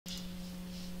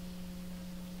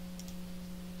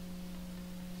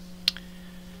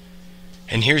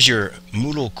And here's your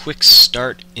Moodle Quick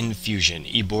Start Infusion,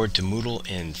 eBoard to Moodle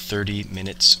in 30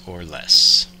 minutes or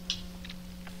less.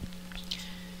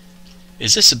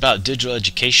 Is this about digital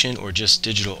education or just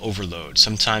digital overload?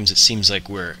 Sometimes it seems like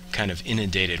we're kind of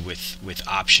inundated with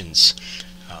options.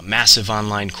 Massive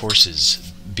online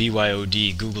courses,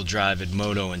 BYOD, Google Drive,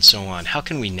 Edmodo, and so on. How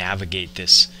can we navigate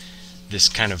this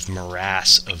kind of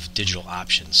morass of digital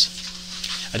options?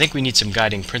 I think we need some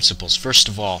guiding principles. First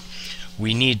of all,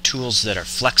 we need tools that are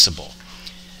flexible.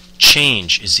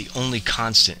 Change is the only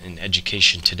constant in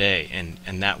education today,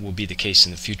 and that will be the case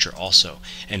in the future also.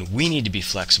 And we need to be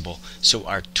flexible, so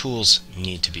our tools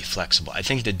need to be flexible. I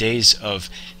think the days of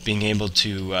being able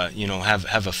to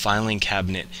have a filing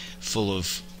cabinet full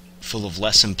of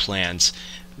lesson plans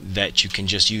that you can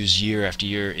just use year after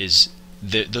year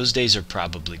those days are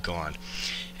probably gone.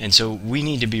 And so we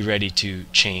need to be ready to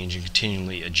change and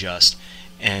continually adjust,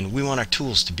 and we want our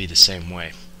tools to be the same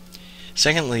way.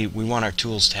 Secondly, we want our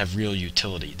tools to have real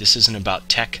utility. This isn't about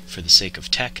tech for the sake of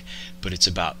tech, but it's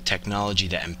about technology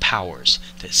that empowers,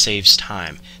 that saves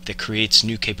time, that creates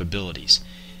new capabilities.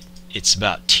 It's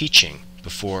about teaching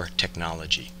before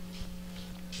technology.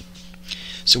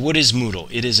 So what is Moodle?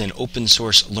 It is an open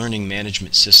source learning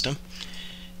management system.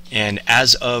 And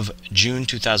as of June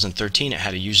 2013, it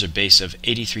had a user base of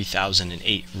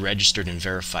 83,008 registered and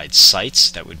verified sites,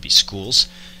 that would be schools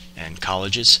and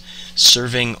colleges,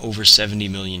 serving over 70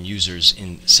 million users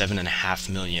in 7.5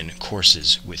 million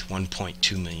courses with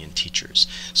 1.2 million teachers.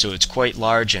 So it's quite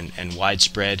large and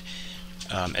widespread,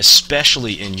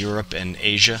 especially in Europe and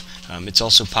Asia. It's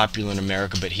also popular in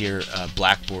America, but here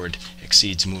Blackboard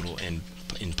exceeds Moodle in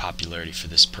popularity for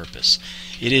this purpose.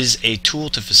 It is a tool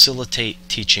to facilitate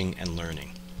teaching and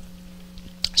learning.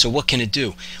 So what can it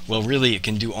do? Well, really it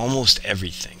can do almost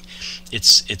everything.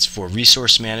 It's for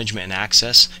resource management and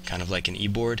access, kind of like an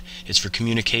eBoard. It's for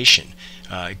communication.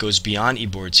 It goes beyond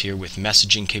eBoards here with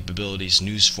messaging capabilities,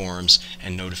 news forums,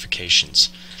 and notifications.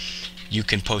 You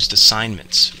can post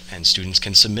assignments, and students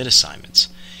can submit assignments.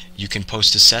 You can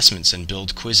post assessments and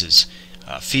build quizzes,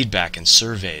 feedback and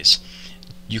surveys.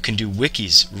 You can do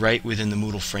wikis right within the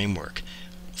Moodle framework,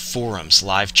 forums,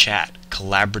 live chat,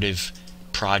 collaborative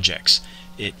projects.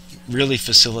 It really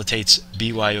facilitates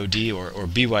BYOD, or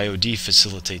BYOD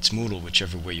facilitates Moodle,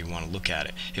 whichever way you want to look at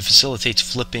it. It facilitates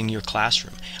flipping your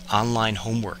classroom, online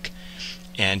homework,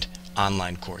 and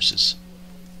online courses.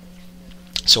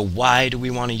 So why do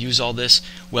we want to use all this?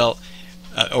 Well,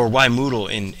 or why Moodle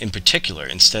in particular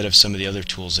instead of some of the other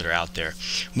tools that are out there?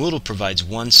 Moodle provides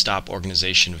one-stop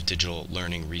organization of digital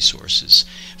learning resources.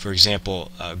 For example,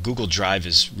 Google Drive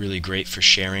is really great for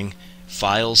sharing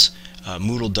files.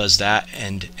 Moodle does that,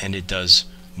 and it does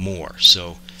more.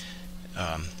 So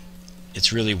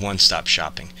it's really one-stop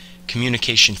shopping.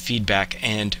 Communication, feedback,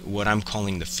 and what I'm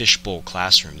calling the fishbowl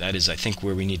classroom. That is, I think,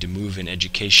 where we need to move in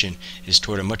education is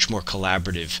toward a much more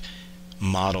collaborative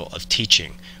model of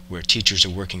teaching, where teachers are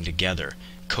working together,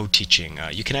 co-teaching.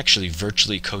 You can actually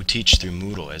virtually co-teach through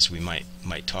Moodle, as we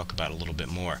might talk about a little bit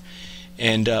more.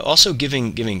 And also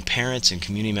giving parents and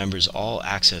community members all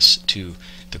access to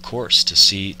the course to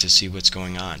see what's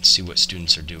going on, see what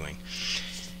students are doing.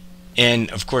 And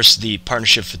of course, the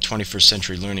Partnership for 21st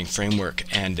Century Learning Framework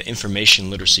and the information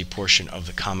literacy portion of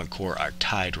the Common Core are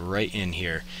tied right in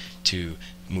here to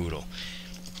Moodle.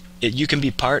 You can be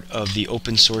part of the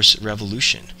open source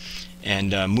revolution,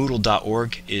 and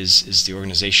Moodle.org is the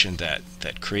organization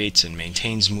that creates and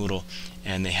maintains Moodle,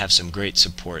 and they have some great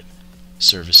support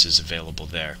services available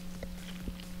there.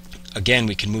 Again,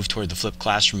 we can move toward the flipped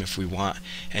classroom if we want,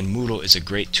 and Moodle is a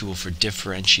great tool for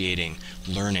differentiating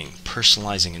learning,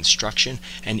 personalizing instruction,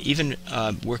 and even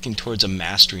working towards a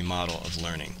mastery model of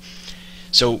learning.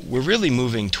 So we're really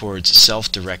moving towards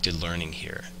self-directed learning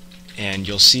here. And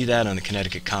you'll see that on the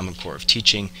Connecticut Common Core of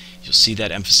Teaching. You'll see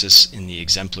that emphasis in the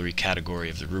exemplary category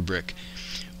of the rubric.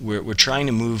 We're trying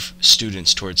to move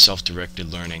students towards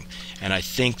self-directed learning, and I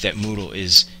think that Moodle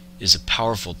is a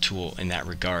powerful tool in that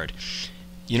regard.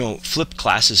 You know, flipped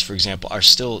classes, for example, are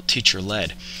still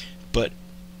teacher-led, but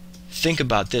think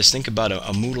about this. Think about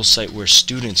a Moodle site where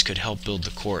students could help build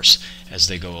the course as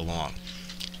they go along.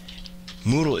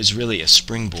 Moodle is really a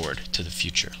springboard to the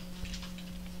future.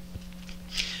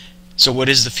 So what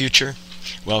is the future?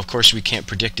 Well, of course we can't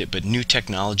predict it, but new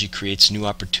technology creates new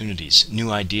opportunities, new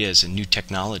ideas, and new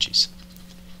technologies,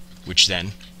 which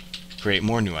then create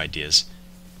more new ideas,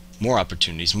 more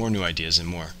opportunities, more new ideas, and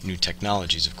more new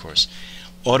technologies, of course.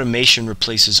 Automation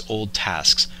replaces old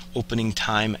tasks, opening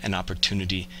time and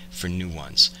opportunity for new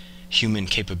ones. human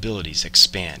capabilities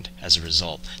expand as a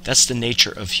result. That's the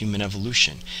nature of human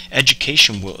evolution.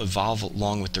 Education will evolve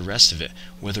along with the rest of it,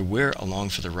 whether we're along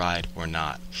for the ride or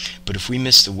not. But if we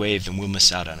miss the wave, then we'll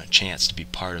miss out on a chance to be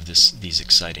part of these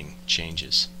exciting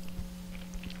changes.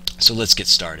 So let's get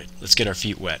started. Let's get our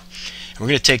feet wet. And we're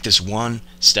going to take this one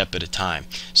step at a time.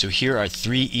 So here are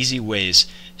 3 easy ways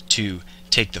to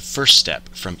take the first step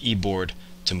from eBoard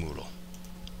to Moodle.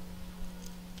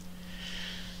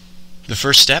 The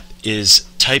first step is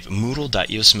type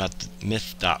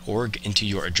moodle.eosmith.org into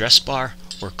your address bar,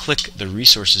 or click the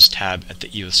Resources tab at the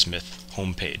EOSmith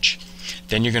homepage.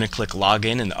 Then you're going to click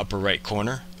Login in the upper right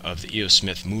corner of the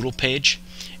EOSmith Moodle page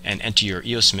and enter your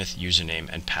EOSmith username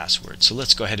and password. So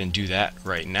let's go ahead and do that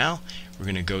right now. We're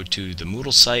going to go to the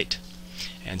Moodle site,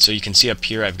 and so you can see up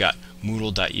here I've got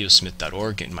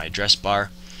moodle.eosmith.org in my address bar,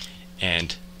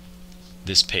 and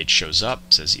this page shows up.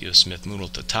 It says EOSmith Moodle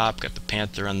at the top, got the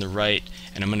panther on the right,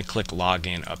 and I'm going to click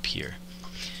Login up here.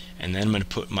 And then I'm going to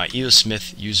put my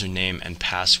EOSmith username and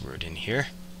password in here.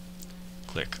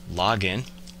 Click Login.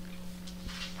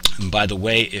 And by the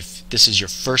way, if this is your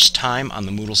first time on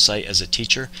the Moodle site as a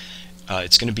teacher,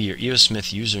 it's going to be your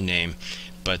EOSmith username,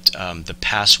 but the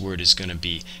password is going to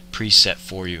be preset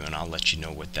for you, and I'll let you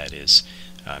know what that is.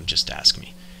 Just ask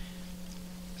me.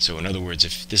 So in other words,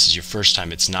 if this is your first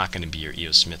time, it's not going to be your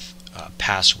EOSmith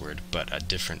password, but a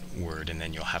different word, and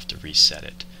then you'll have to reset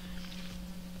it.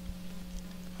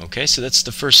 Okay, so that's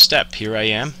the first step. Here I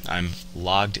am. I'm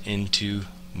logged into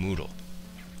Moodle.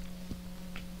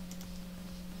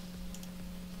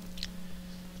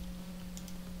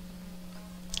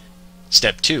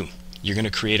 Step 2, you're going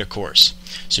to create a course.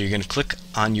 So you're going to click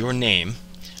on your name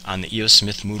on the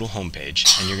EOSmith Moodle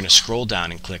homepage, and you're going to scroll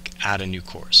down and click Add a New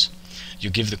Course. You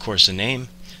give the course a name,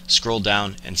 scroll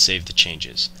down, and save the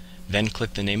changes. Then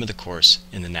click the name of the course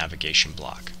in the navigation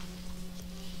block.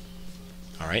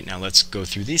 Alright, now let's go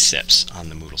through these steps on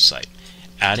the Moodle site.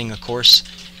 Adding a course,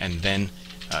 and then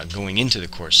going into the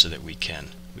course so that we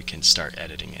can start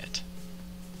editing it.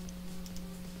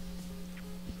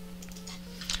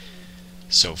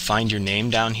 So find your name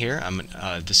down here.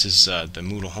 This is the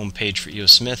Moodle homepage for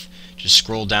EOSmith. Just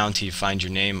scroll down till you find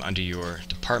your name under your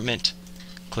department.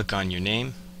 Click on your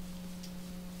name,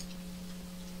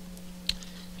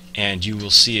 and you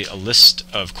will see a list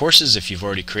of courses if you've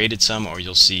already created some, or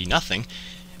you'll see nothing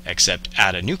except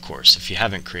Add a New Course if you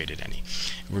haven't created any.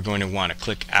 We're going to want to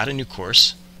click Add a New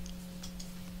Course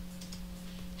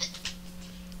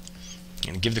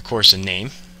and give the course a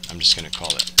name. I'm just going to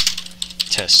call it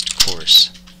Test Course.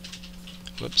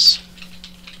 Whoops.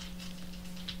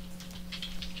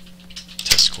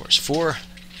 Test Course 4,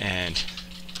 and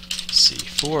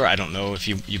C4. I don't know if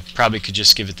you probably could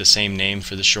just give it the same name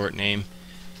for the short name,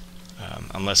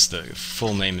 unless the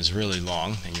full name is really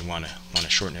long and you want to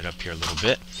shorten it up here a little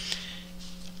bit.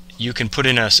 You can put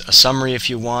in a summary if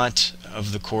you want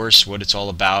of the course, what it's all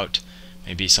about,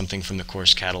 maybe something from the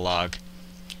course catalog.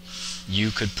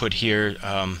 You could put here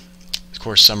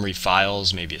course summary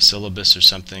files, maybe a syllabus or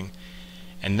something,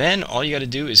 and then all you got to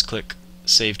do is click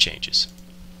Save Changes.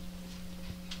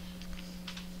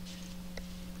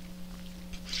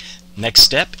 Next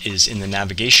step is in the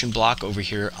navigation block over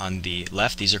here on the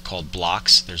left. These are called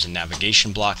blocks. There's a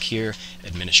navigation block here,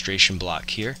 administration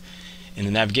block here. In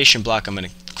the navigation block, I'm going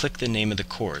to click the name of the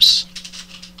course,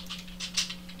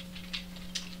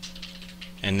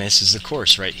 and this is the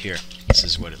course right here. This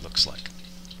is what it looks like.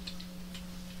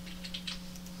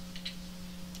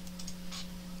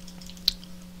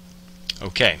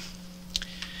 Okay,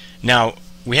 now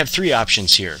we have 3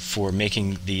 options here for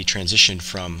making the transition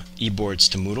from eBoards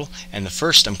to Moodle, and the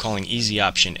first I'm calling easy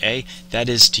option A. That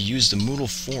is to use the Moodle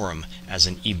forum as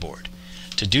an eBoard.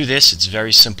 To do this, it's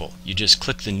very simple. You just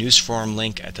click the news forum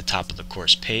link at the top of the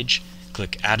course page,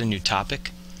 click Add a New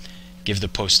Topic, give the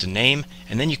post a name,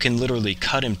 and then you can literally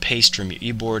cut and paste from your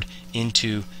eBoard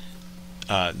into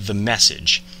the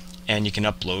message, and you can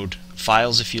upload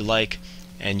files if you like,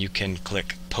 and you can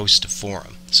click Post to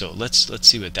Forum. So let's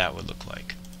see what that would look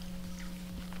like.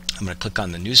 I'm going to click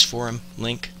on the news forum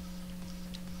link,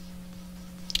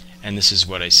 and this is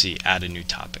what I see, Add a New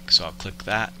Topic. So I'll click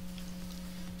that,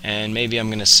 and maybe I'm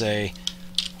going to say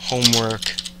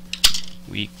homework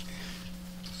week,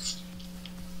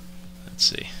 let's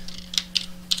see,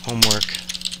 homework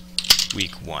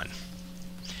week 1.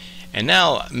 And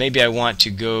now maybe I want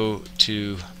to go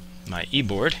to my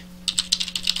eBoard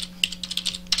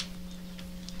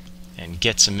and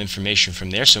get some information from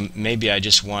there. So maybe I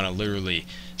just want to literally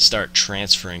start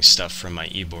transferring stuff from my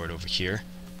eBoard over here.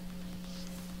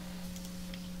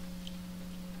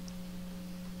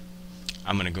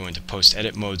 I'm going to go into post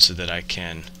edit mode so that I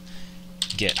can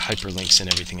get hyperlinks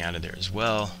and everything out of there as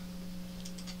well.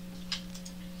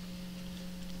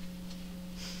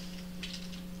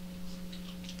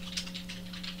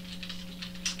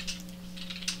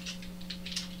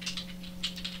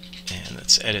 And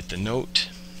let's edit the note.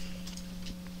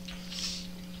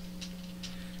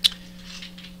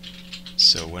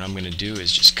 So what I'm going to do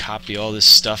is just copy all this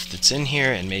stuff that's in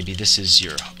here, and maybe this is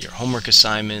your homework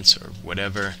assignments or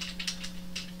whatever.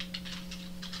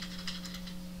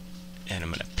 And I'm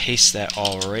going to paste that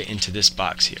all right into this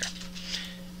box here.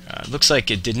 Looks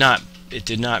like it did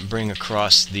not bring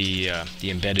across the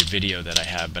embedded video that I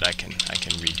have, but I can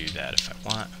redo that if I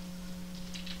want.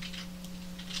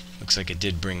 Looks like it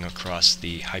did bring across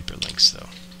the hyperlinks though.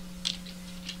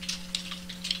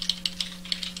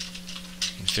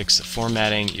 And fix the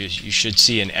formatting. You should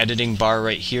see an editing bar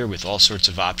right here with all sorts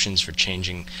of options for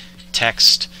changing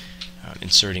text,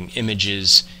 inserting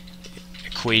images,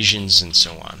 equations, and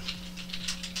so on.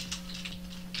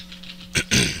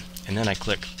 And then I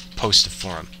click Post to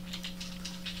Forum.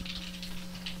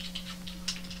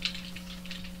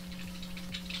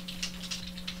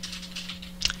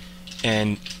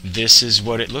 And this is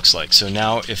what it looks like. So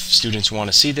now if students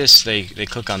want to see this, they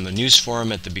click on the news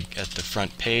forum at the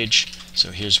front page.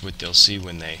 So here's what they'll see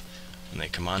when they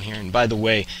come on here. And by the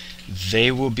way,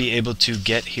 they will be able to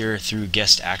get here through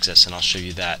guest access, and I'll show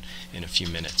you that in a few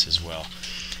minutes as well.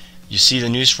 You see the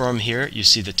news forum here. You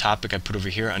see the topic I put over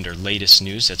here under latest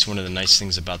news. That's one of the nice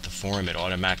things about the forum. It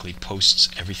automatically posts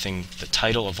everything, the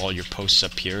title of all your posts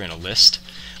up here in a list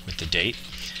with the date.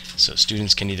 So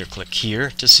students can either click here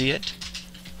to see it,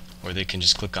 or they can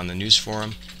just click on the news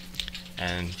forum,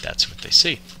 and that's what they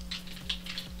see.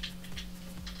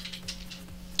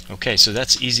 Okay, so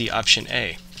that's easy option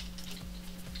A.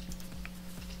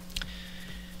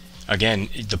 Again,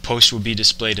 the post will be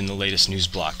displayed in the latest news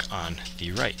block on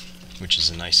the right, which is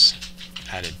a nice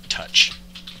added touch.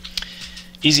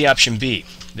 Easy option B.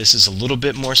 This is a little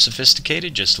bit more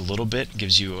sophisticated, just a little bit.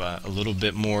 Gives you a little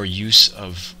bit more use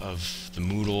of the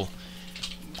Moodle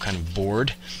kind of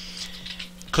board.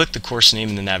 Click the course name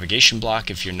in the navigation block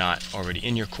if you're not already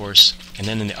in your course, and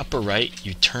then in the upper right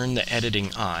you turn the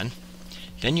editing on.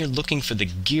 Then you're looking for the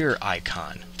gear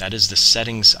icon. That is the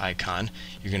settings icon.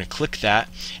 You're going to click that,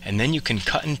 and then you can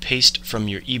cut and paste from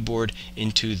your eBoard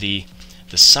into the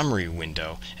summary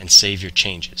window and save your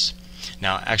changes.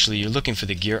 Now actually you're looking for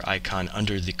the gear icon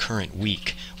under the current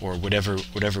week, or whatever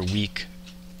week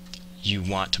you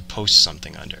want to post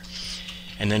something under.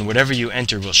 And then whatever you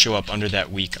enter will show up under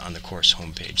that week on the course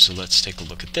homepage. So let's take a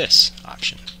look at this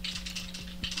option.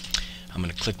 I'm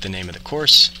going to click the name of the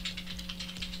course.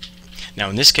 Now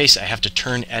in this case I have to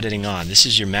turn editing on. This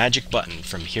is your magic button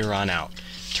from here on out.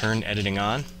 Turn editing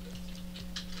on.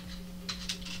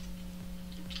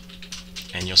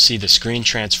 And you'll see the screen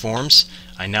transforms.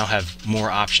 I now have more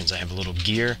options. I have a little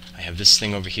gear. I have this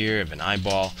thing over here. I have an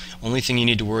eyeball. Only thing you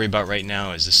need to worry about right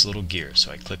now is this little gear.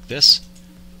 So I click this.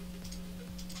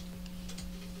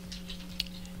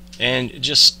 And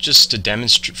just to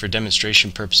demonstrate, for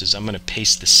demonstration purposes, I'm going to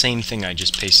paste the same thing I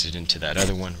just pasted into that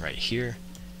other one right here.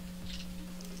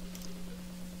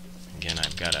 Again,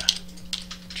 I've got to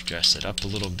dress it up a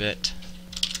little bit.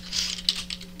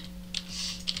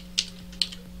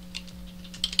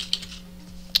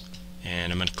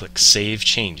 And I'm going to click Save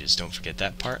Changes. Don't forget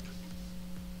that part.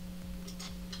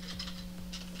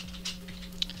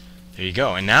 There you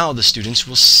go. And now the students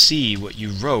will see what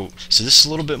you wrote. So this is a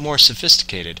little bit more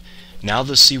sophisticated. Now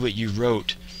they'll see what you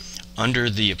wrote under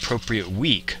the appropriate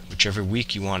week, whichever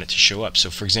week you want it to show up. So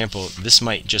for example, this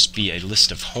might just be a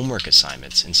list of homework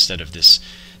assignments instead of this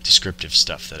descriptive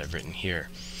stuff that I've written here.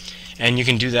 And you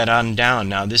can do that on down.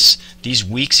 Now these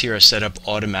weeks here are set up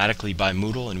automatically by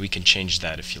Moodle, and we can change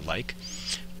that if you like,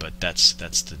 but that's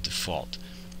the default.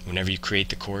 Whenever you create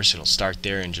the course, it'll start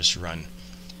there and just run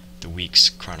the weeks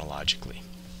chronologically.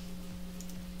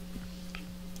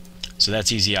 So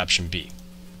that's easy option B.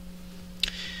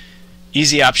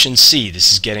 Easy option C.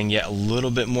 This is getting yet a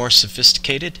little bit more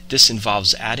sophisticated. This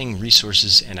involves adding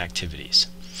resources and activities.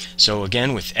 So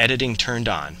again, with editing turned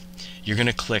on, you're going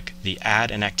to click the Add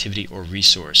an Activity or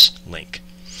Resource link.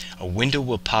 A window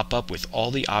will pop up with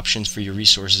all the options for your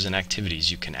resources and activities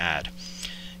you can add.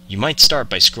 You might start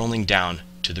by scrolling down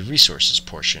to the resources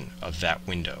portion of that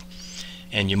window.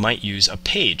 And you might use a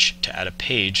page to add a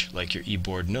page like your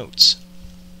eBoard notes.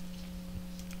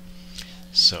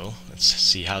 So let's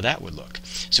see how that would look.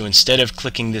 So instead of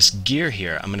clicking this gear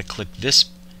here, I'm going to click this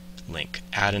link,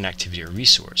 Add an Activity or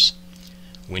Resource.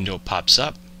 Window pops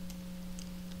up.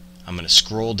 I'm going to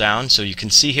scroll down. So you can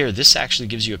see here, this actually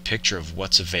gives you a picture of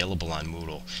what's available on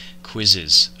Moodle.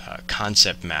 Quizzes,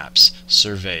 concept maps,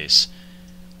 surveys,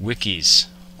 wikis,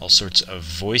 all sorts of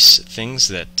voice things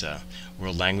that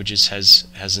World Languages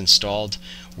has installed.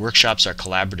 Workshops are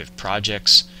collaborative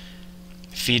projects.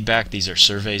 Feedback, these are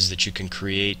surveys that you can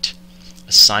create.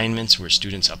 Assignments, where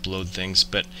students upload things.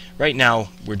 But right now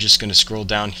we're just going to scroll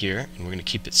down here and we're going to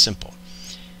keep it simple.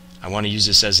 I want to use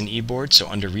this as an e-board, so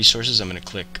under Resources I'm going to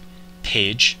click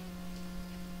Page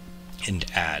and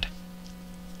Add.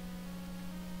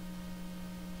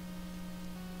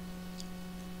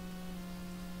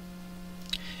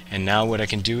 And now what I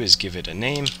can do is give it a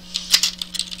name.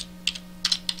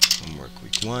 Homework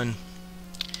Week 1.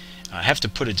 I have to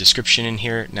put a description in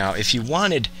here. Now if you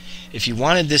wanted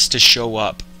this to show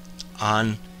up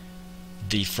on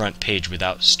the front page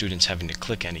without students having to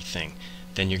click anything,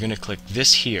 then you're going to click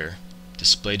this here,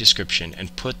 Display Description,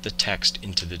 and put the text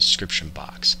into the description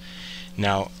box.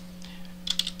 Now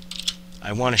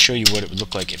I want to show you what it would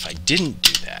look like if I didn't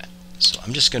do that. So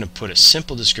I'm just going to put a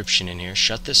simple description in here,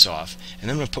 shut this off, and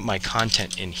then I'm going to put my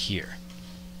content in here.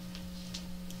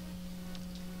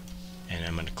 And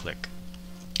I'm going to click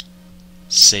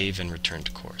Save and Return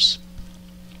to Course.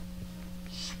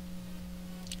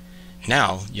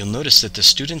 Now you'll notice that the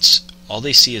students, all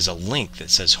they see is a link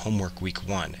that says Homework Week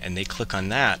 1, and they click on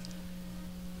that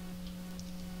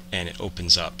and it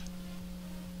opens up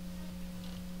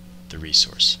the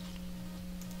resource.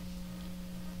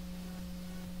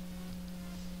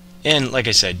 And like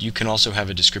I said, you can also have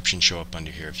a description show up under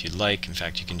here if you'd like. In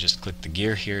fact, you can just click the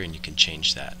gear here and you can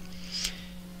change that.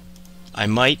 I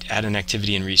might add an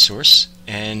activity and resource,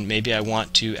 and maybe I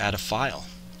want to add a file.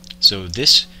 So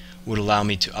this would allow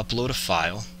me to upload a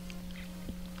file,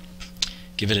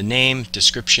 give it a name,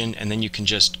 description, and then you can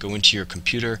just go into your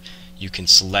computer. You can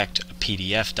select a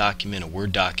PDF document, a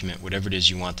Word document, whatever it is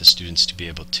you want the students to be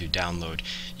able to download.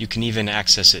 You can even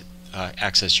access it,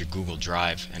 access your Google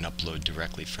Drive and upload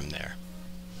directly from there.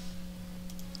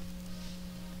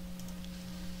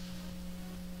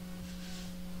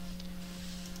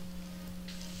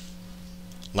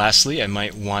 Lastly, I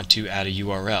might want to add a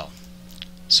URL.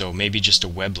 So maybe just a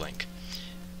web link.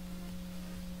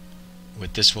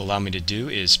 What this will allow me to do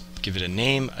is give it a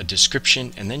name, a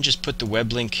description, and then just put the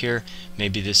web link here.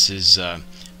 Maybe this is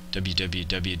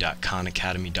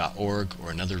www.khanacademy.org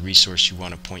or another resource you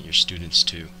want to point your students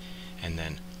to, and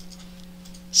then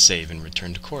save and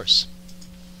return to course.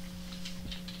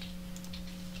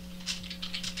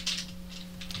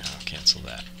 I'll cancel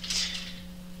that.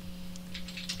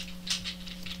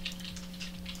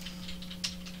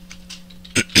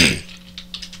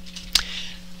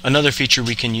 Another feature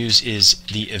we can use is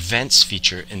the events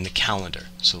feature in the calendar.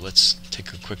 So let's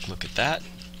take a quick look at that.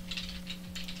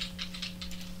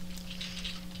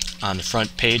 On the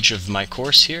front page of my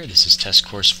course here, this is Test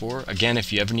Course 4. Again,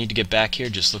 if you ever need to get back here,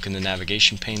 just look in the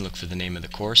navigation pane, look for the name of the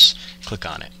course, click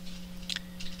on it.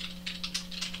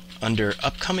 Under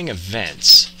Upcoming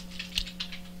Events,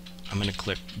 I'm going to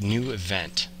click New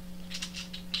Event.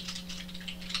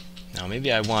 Now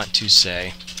maybe I want to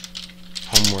say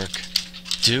Homework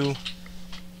Due,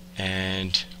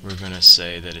 and we're going to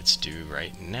say that it's due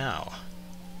right now.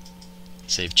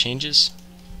 Save changes.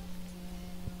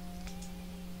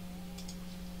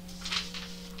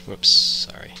 Whoops,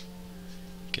 sorry.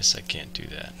 Guess I can't do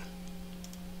that.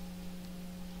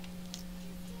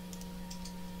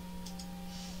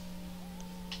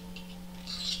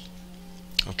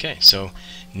 Okay, so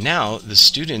now the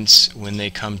students, when they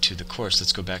come to the course,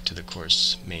 let's go back to the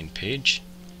course main page.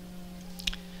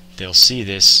 They'll see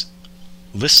this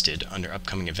listed under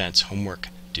Upcoming Events, Homework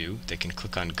Due. They can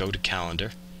click on Go to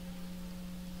Calendar,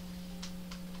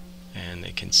 and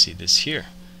they can see this here.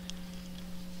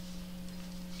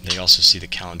 They also see the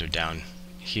calendar down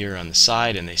here on the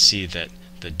side, and they see that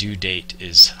the due date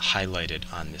is highlighted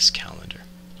on this calendar.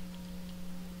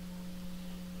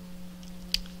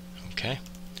 Okay.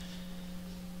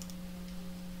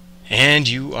 And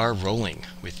you are rolling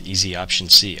with easy option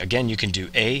C. Again, you can do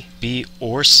A, B,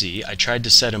 or C. I tried to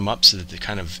set them up so that they're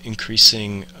kind of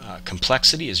increasing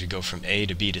complexity as we go from A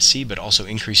to B to C, but also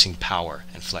increasing power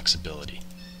and flexibility.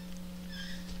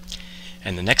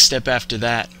 And the next step after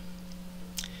that,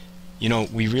 you know,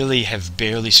 we really have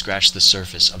barely scratched the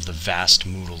surface of the vast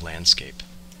Moodle landscape.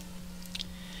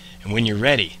 And when you're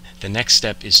ready, the next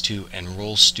step is to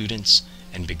enroll students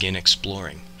and begin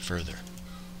exploring further.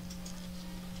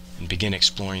 And begin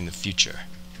exploring the future.